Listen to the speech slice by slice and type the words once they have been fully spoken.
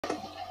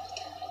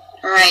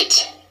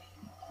Alright.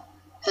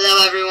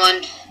 Hello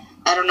everyone.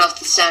 I don't know if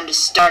the sound has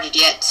started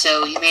yet,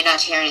 so you may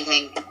not hear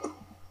anything.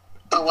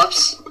 Oh,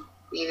 whoops.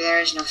 Maybe there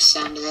is no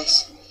sound to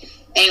this.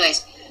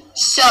 Anyways,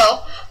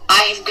 so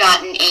I have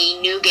gotten a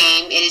new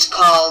game. It is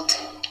called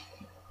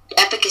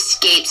Epic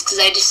Escapes, because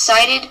I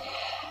decided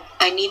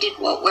I needed...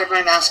 Well, where'd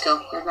my mouse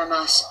go? Where'd my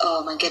mouse?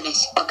 Oh my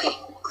goodness. Okay,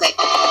 click.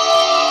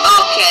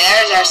 Okay,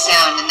 there's our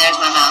sound, and there's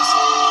my mouse.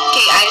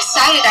 Okay, I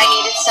decided I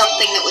needed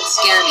something that would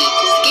scare me,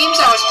 because the games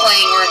I was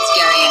playing weren't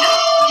scary enough.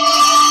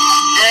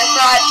 And I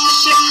thought,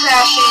 ship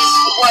crashes,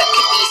 what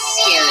could be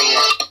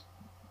scarier?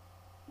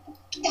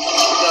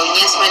 So,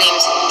 yes, my name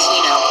is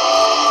Tino.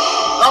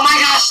 Oh my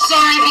gosh, it's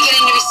already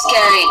beginning to be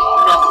scary.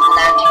 North of the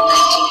land in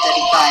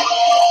 1935.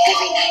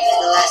 Every night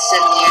for the last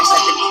 7 years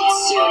I've been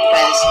consumed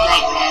by this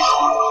nightmare.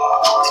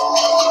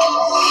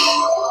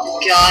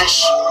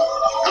 Gosh.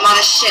 I'm on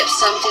a ship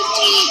some 50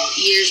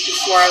 years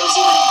before I was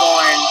even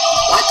born.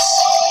 What?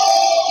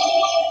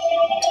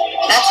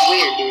 That's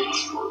weird, dude.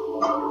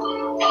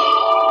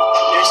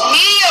 There's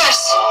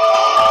meteors!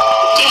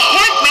 What the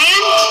heck,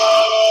 man?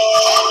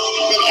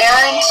 An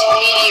errant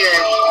meteor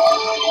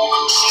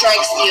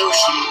strikes the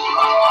ocean.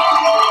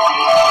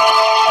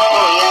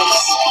 Oh, yes.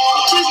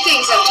 Two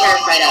things I'm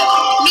terrified of.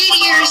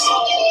 Meteors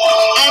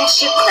and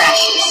ship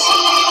crashes.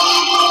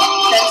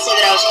 Friends say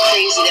that I was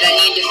crazy, that I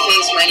needed to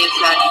face my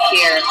newfound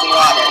fear of the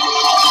water.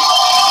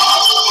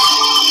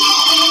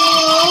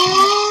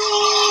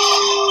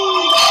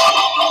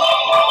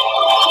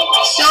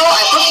 So, I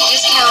booked a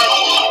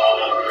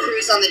discounted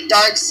cruise on the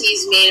Dark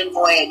Seas maiden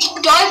voyage.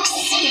 Dark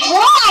Seas?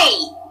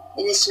 Why?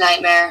 In this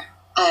nightmare,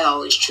 I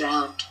always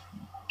drowned.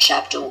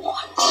 Chapter 1. The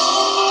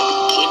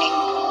beginning.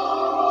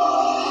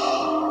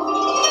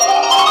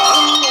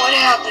 Oh, what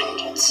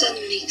happened? It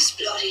suddenly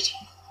exploded.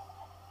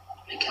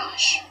 Oh my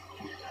gosh.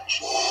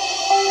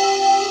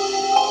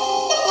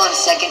 Hold on a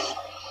second.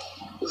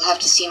 You'll have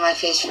to see my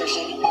face for a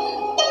second.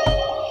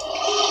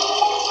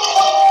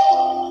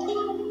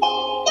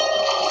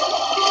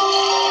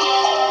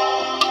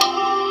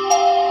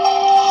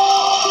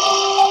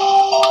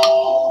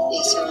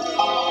 Yes, over there.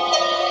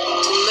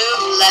 To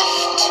move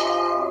left.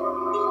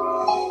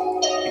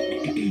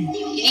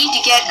 You need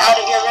to get out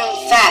of your room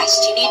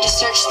fast. You need to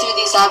search through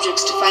these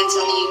objects to find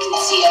something you can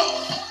see of.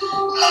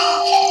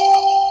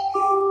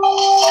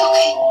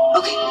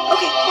 Okay.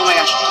 Oh my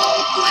gosh.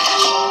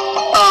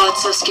 Oh,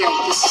 it's so scary.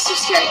 This is so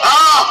scary.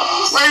 Oh!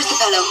 Where's the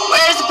pillow?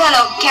 Where's the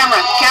pillow? Camera.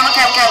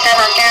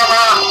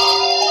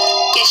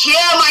 Get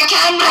here, my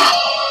camera!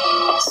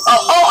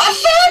 Oh, I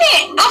found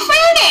it!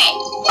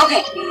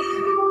 Okay.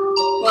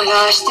 Oh my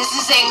gosh, this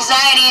is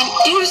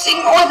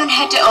anxiety-inducing more than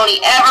Head to Oni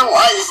ever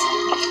was.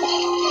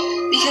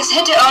 Because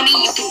Head to Oni,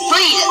 you can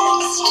breathe at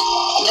least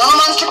until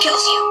the monster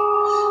kills you.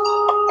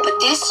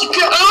 But this, you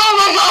can't. Oh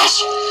my gosh!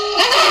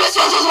 And the room is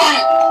filled with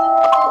water!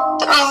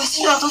 The room is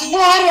filled with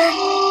water!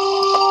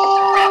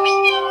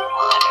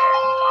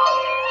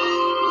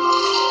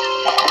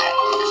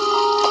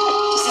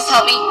 Does this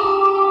help me?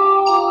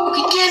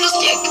 Okay,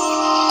 candlestick!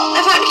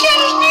 I found a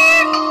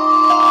candlestick!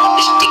 A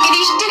stick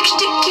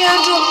candlestick!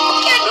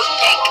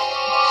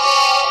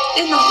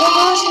 In the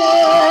water!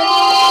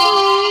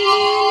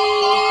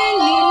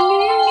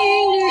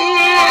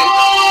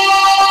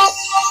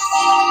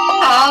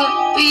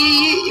 I'll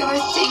be your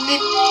thing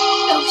that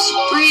helps you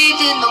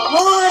breathe in the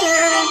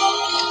water,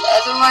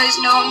 otherwise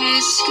known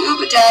as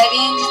scuba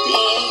diving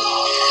thing,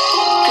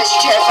 because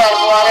you're terrified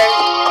of water.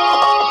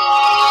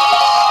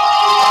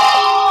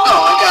 Oh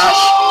my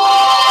gosh.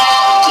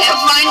 Can't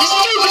find a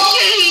stupid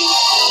cane.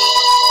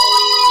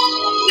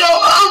 No,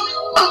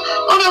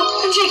 oh no,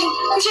 I'm shaking,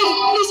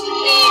 please, give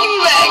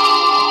me back.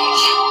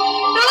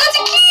 No, that's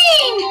a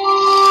cane.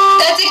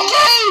 That's a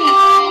cane.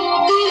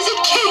 There's a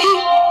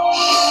cane.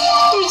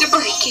 There's a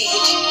bird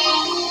cage.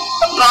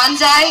 A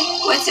bonsai?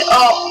 What's it?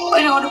 Oh,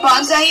 I know what a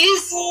bonsai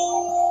is.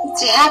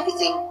 It's a happy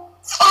thing.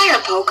 It's fire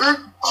poker.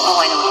 Oh,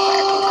 I know what a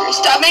fire poker is.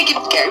 Stop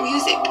making scary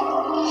music.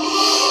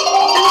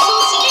 I'm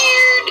so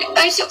scared.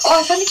 Oh,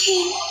 I found the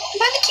cane. I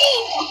gotta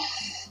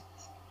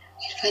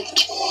find the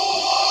cane.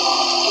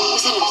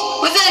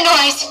 What's that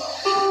noise?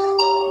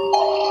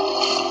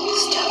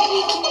 Stop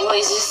making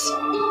noises.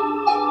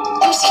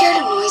 I'm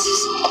scared of noises.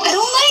 I don't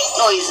like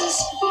noises.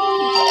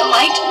 I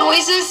like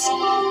noises.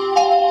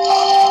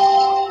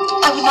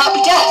 I would not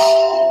be deaf,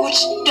 which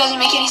doesn't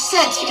make any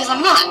sense because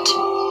I'm not.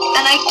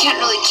 And I can't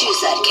really choose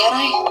that, can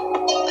I? I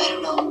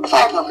don't know.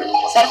 Fire poker.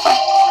 Is that a fire? No,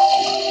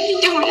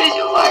 it's a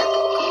fire poker.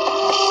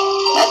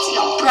 That's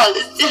no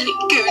problem.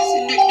 Goose.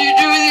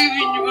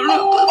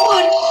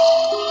 Water.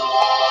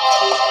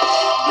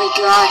 My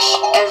gosh,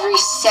 every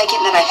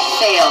second that I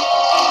fail.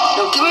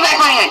 No, give me back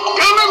my hand.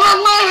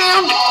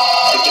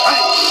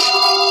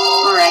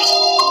 Alright.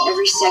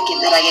 Every second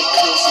that I get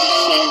close to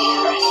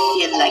failure, I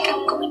feel like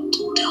I'm going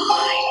to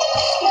die.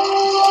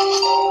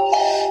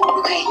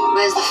 Okay,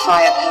 where's the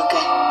fire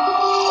poker?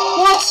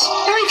 What? I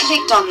already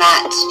clicked on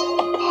that.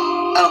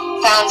 Oh,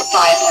 found the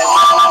fire poker.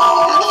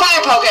 Found the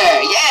fire poker!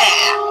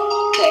 Yeah!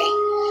 Okay.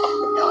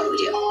 Now what do we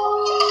do? If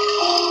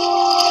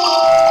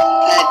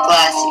I have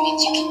glass, it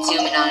means you can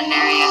zoom in on an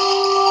area.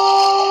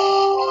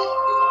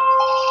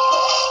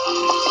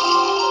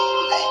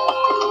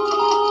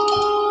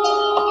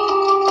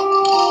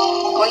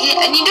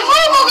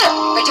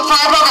 a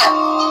fire poker!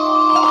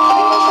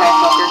 Bring my fire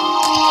poker.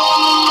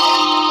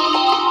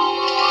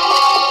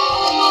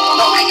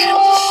 Oh my god,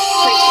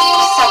 freaking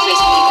subways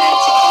me,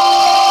 guys.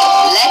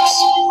 Let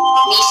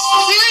me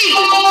see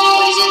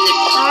what is in the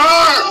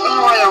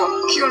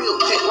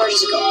where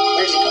does it go?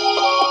 Where does it go?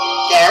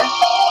 There.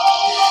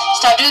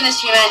 Stop doing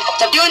this to me, man.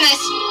 Stop doing this!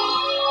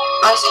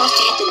 I was supposed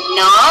to hit the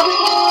knob.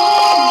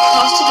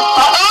 Close to the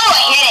button. Oh,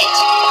 I hit it!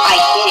 I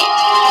hit it.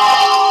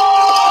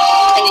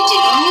 And it did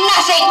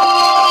nothing!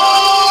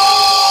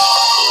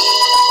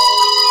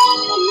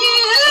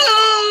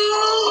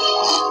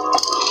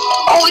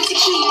 Oh, it's a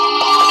key.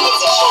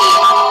 It's a key.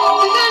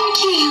 I found a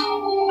key.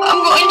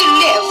 I'm going to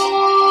live.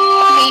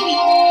 Maybe.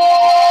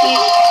 Maybe,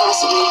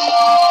 possibly.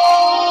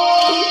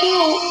 I don't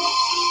know.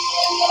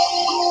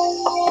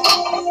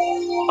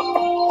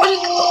 What a...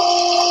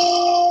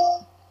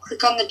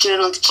 Click on the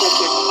journal to check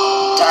your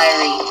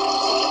diary.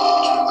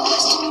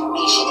 Request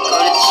information. Go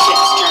to the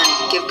ship's stern.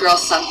 Give girl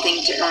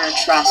something to earn her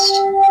trust.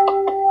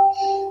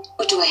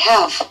 What do I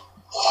have?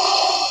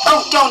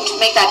 Oh, don't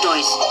make that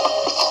noise.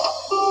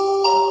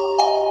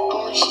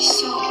 Oh, she's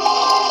so...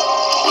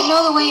 I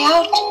know the way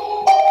out.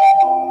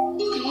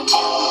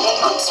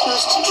 I'm not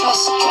supposed to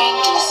trust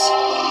strangers.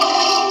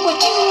 What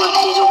do you want,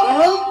 little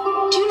girl?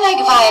 Do you like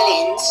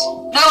violins?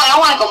 No, I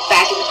don't want to go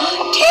back in the...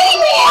 Teddy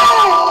bear!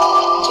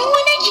 Do you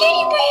want a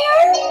teddy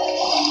bear?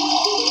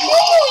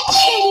 Give you a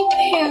teddy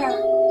bear.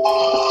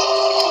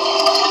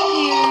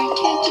 Here,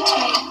 take the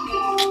teddy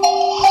bear.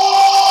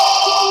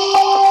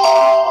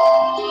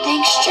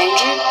 Thanks,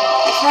 stranger.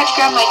 I forgot to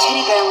grab my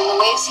teddy bear when the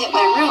waves hit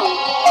my room.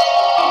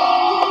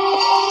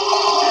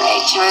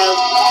 Alright, child.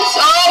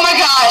 Oh my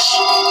gosh!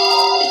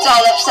 It's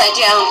all upside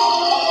down.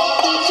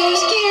 It's so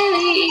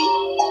scary.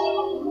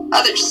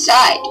 Other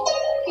side.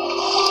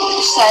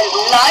 Other side of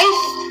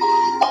life.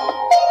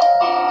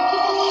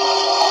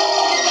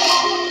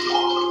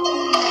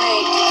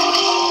 Alright.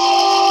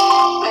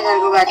 I gotta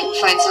go back and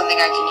find something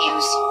I can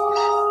use.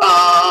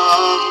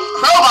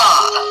 Crowbar!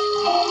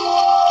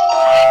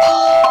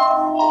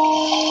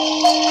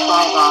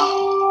 Crowbar.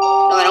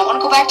 No, I don't want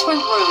to go back to my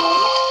room.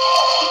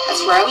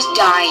 That's where I was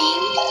dying.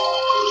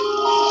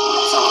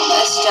 It's all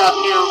messed up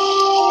now.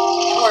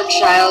 Poor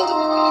child.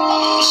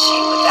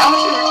 Shit, without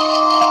her.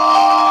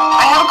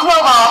 I have a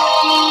crowbar.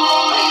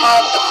 I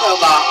have a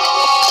crowbar.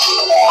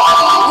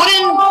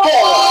 Wooden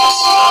boards.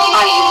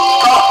 I have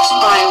got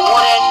my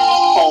wooden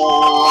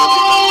board.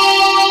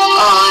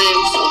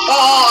 I'm so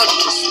bored,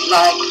 just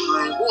like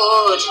my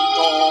wooden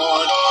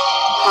board.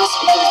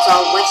 Possibly because it's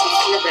all wet and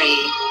slippery.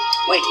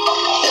 Wait,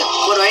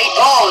 what do I need?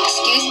 Oh,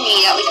 excuse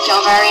me, that was so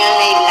very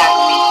unladylike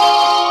of me.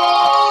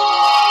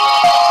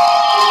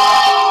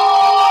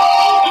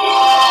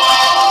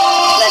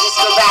 Let us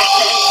go back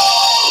then.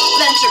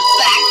 Venture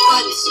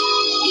backwards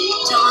in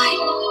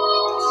time.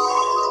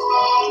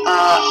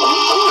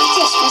 What's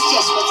this? What's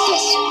this? What's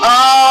this?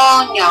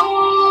 Oh, no.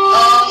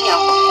 Oh, no.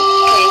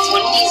 Okay, it's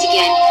one of these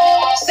again.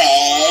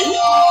 Bell.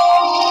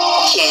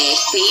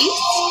 Chase, please.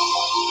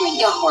 Bring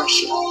the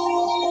horseshoe.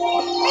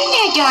 Bring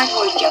that darn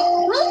horseshoe.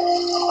 Huh?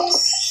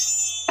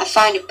 I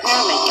find a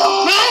pyramid,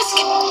 though. Mask!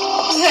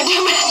 It's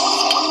making me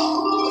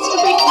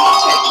terrible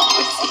noises.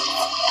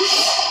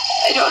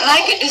 I don't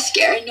like it, the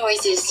scary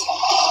noises.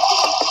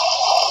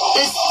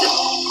 The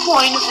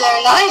point of their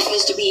life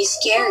is to be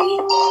scary.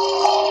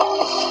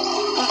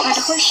 I found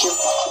a horseshoe.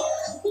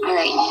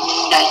 Alright,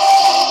 knife.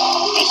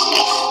 Nice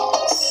knife.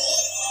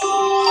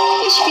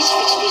 Fish, fish,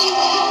 fish, fish.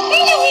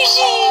 Fish, fish.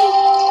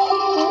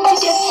 It's a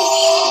dead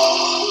fish.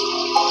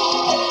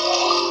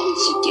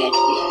 It's a dead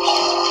fish.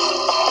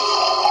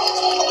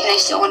 Can I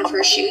steal one of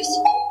her shoes?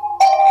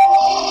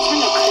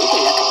 Kind of creepy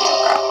looking there,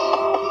 girl.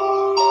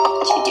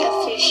 It's a dead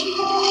fishy.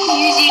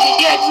 You see the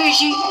dead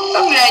fishy?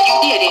 I'm glad you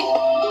did it.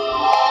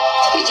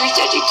 Because you're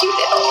such a cute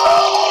little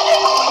girl.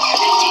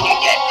 You're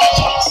dead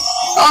fishy.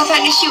 Oh, I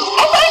found a shoe.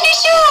 I found a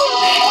shoe!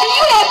 Are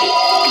you happy?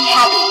 Be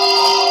happy.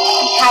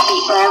 Be happy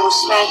or I will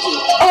smack you.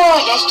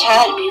 Oh, that's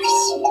child abuse,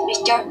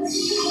 mister.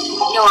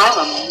 No, I'm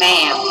a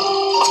man.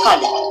 It's called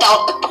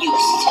adult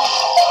abuse.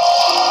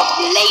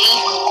 Lady,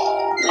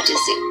 what is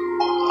it?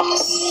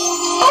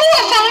 Oh,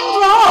 I found a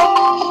bra.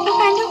 I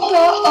found a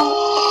bra. Oh,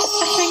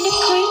 I found a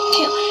coin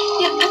too.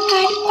 Now I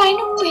gotta find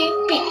a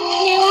ribbon.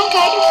 Now I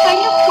gotta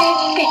find a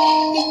ribbon.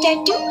 Is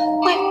that do?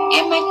 What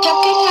am I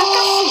talking like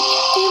a freak?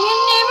 You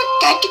never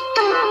got to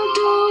go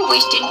to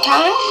wasting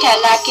time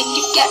till I can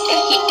get a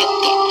hit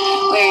again.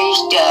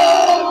 Where's the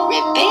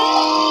ribbon?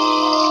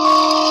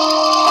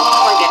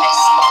 Oh my goodness.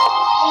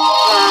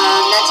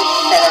 That's a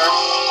feather.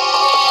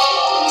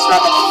 It's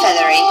rather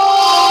feathery.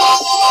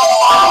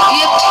 We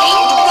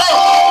obtained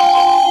rope.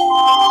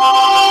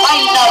 I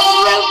love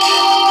rope.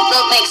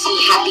 Rope makes me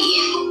happy.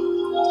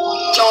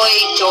 Joy,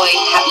 joy,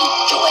 happy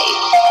joy.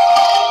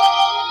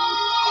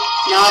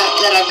 Now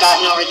that I've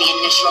gotten over the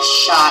initial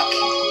shock.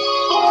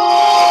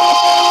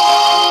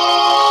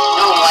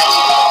 Oh, what?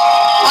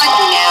 What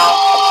now?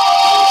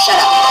 Shut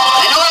up.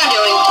 I know what I'm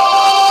doing.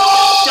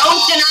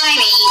 Don't deny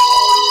me.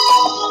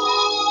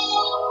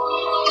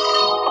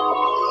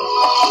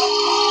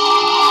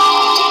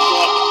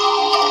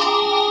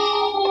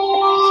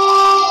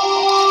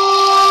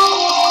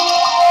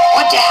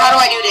 How do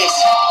I do this?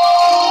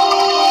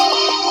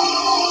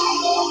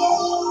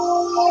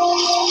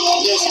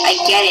 Yes, I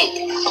get it.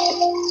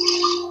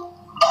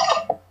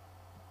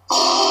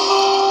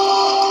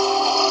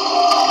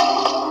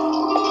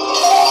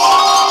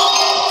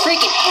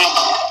 Freaking heck.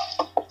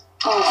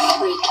 Oh,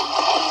 freaking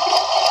heck.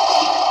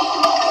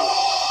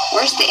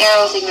 Where's the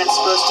arrow thing that's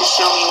supposed to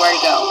show me where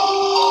to go?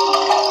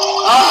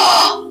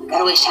 Oh,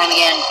 gotta waste time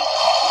again.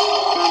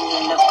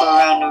 And go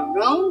around the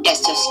room.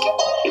 That's so scary.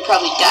 You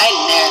probably died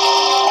in there.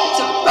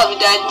 Someone probably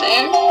died in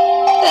there.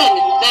 And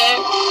in there.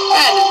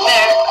 And in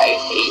there. I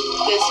hate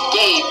this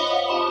game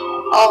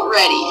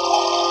already.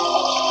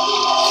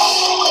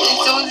 And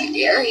it's so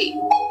scary.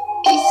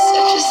 It's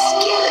such a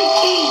scary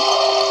game.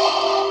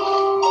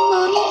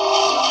 Mommy,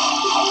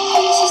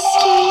 it's a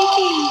scary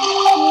game.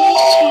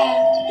 Yes, child.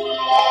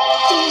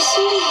 Yes,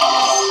 it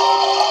is.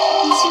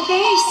 It's a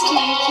very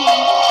scary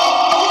game.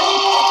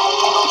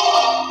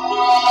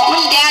 What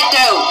did Dad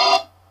do?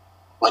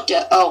 What the?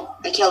 Oh,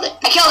 I killed it.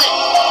 I killed it!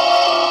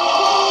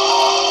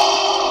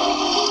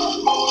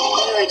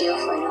 What do I do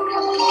if I don't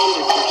have a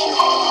computer picture?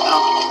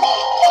 Oh.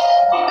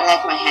 I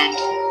like my hand.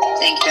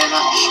 Thank you very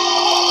much.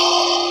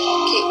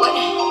 Okay, what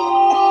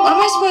am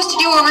I supposed to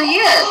do over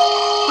here?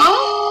 Huh?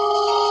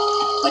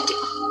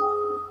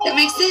 That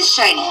makes this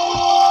shiny.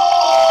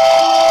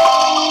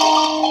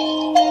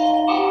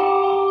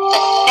 A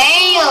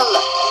nail!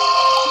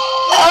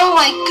 Oh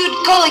my good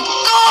golly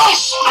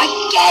gosh! I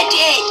get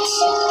it!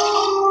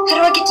 How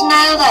do I get to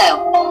nail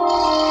though?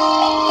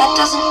 That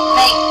doesn't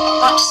make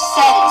much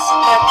sense.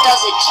 How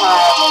does it,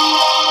 child?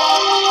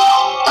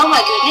 Oh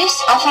my goodness,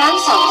 I found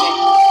something.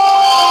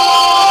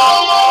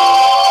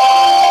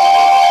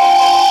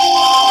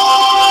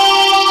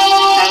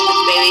 Found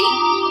it, baby.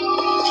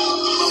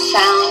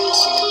 Found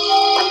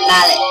a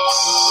mallet.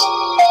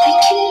 I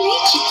can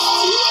reach it,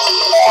 see?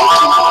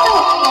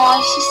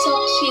 Oh, she's so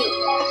cute.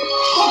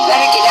 We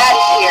better get out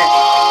of here.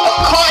 Of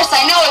course,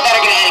 I know we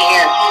better get out of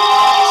here.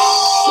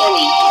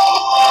 Silly.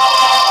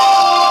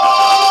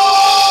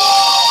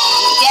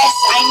 Yes,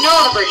 I know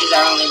the bridge is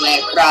our only way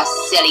across,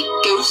 silly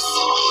goose.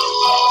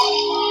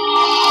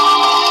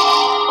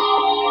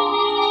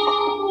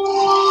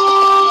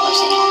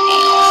 Where's any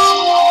nails?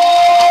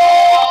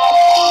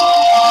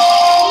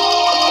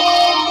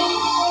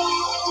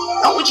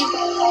 Oh, would you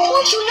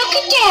look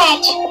at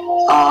that?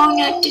 Oh,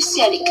 not the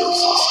silly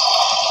gooses.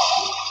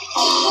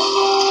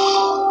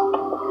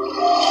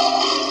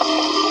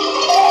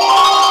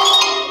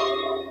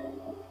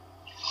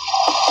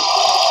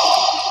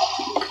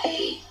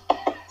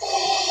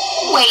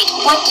 Wait,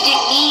 what did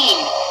it mean?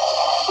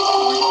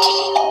 What did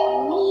it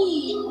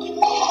mean?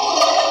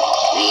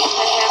 Can I use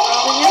my hammer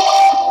over here?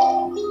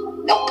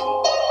 Nope.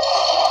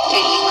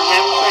 Can't use my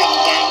hammer for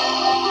anything.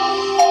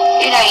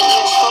 It ain't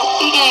useful.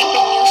 It ain't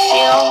been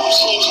useful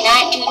since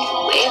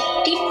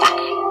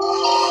 1955.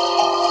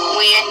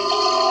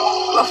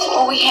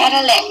 Before we had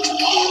electric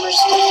hammers.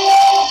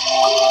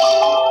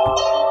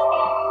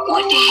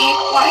 What the heck?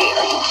 Why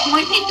are you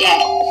pointing at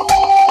that?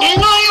 It's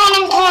not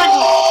even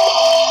important.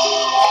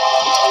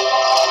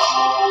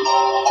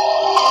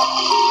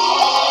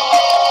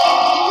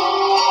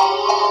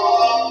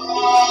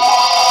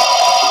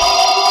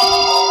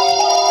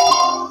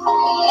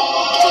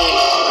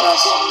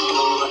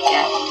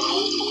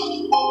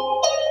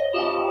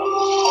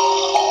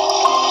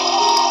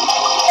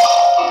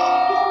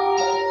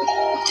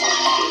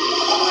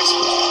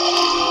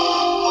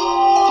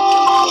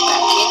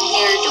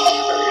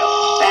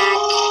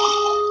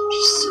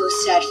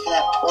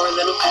 Poor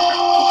little girl.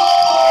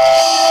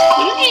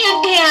 Look at your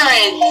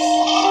parents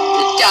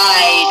that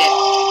died.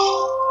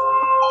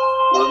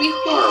 It would be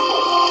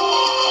horrible.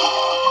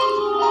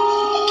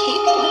 Okay,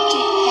 what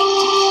the heck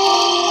did you do?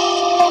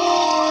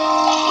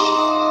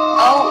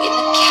 Oh, in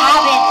the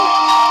cabin.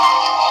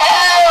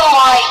 Oh,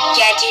 I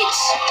get it.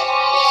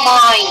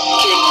 My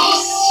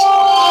goodness.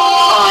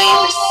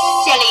 I'm a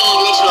silly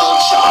little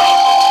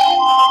child.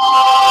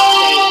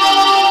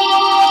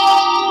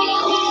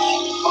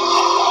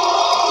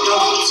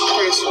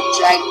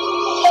 Drag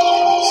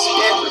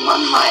spirit from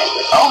on high,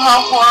 but oh,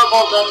 how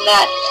horrible than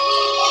that.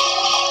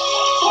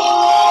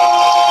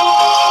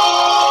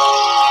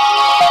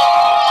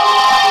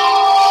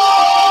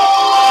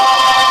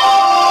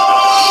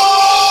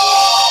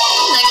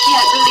 I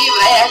can't believe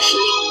I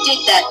actually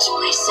did that to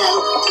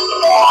myself.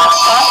 I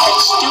got that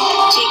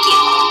stupid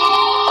ticket.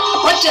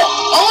 What the?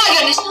 Oh my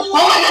goodness! Oh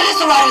my goodness!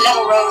 The water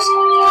level rose.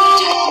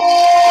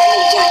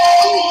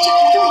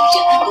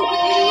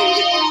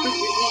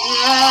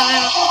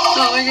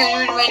 Oh my god,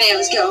 where did my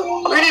nails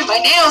go? Where did my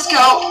nails go? I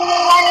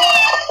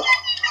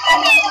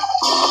need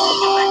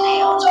my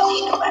nails. I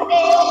need my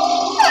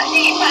nails. I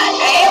need my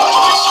nails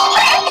to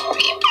scratch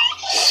people.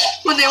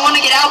 When they want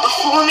to get out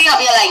before me, I'll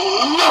be like,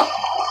 no.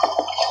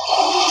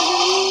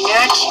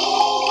 Not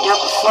get out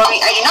before me.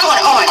 I do not want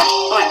to. Oh my gosh.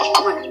 Oh my gosh.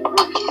 Oh my gosh.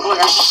 Oh my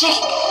gosh.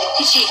 Shaking.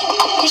 It's shaking.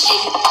 It's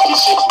shaking.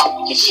 It's shaking.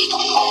 It's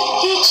shaking.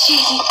 It's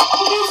shaking.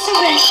 It's so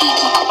very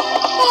shaky.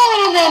 Oh,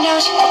 and on that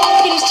note,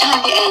 it is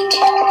time to end.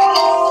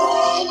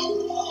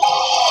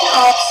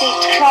 Oh,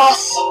 saved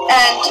cross,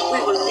 and we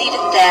will leave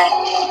it there.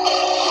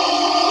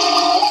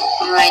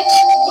 Alright.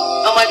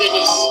 Oh my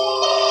goodness.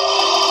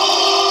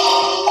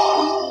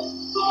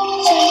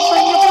 So you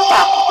find your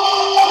papa?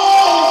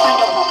 You find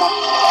your papa.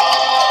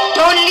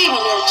 Don't leave me,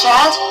 little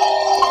child.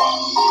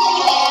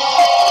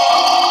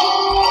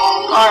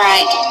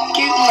 Alright,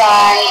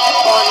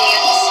 goodbye.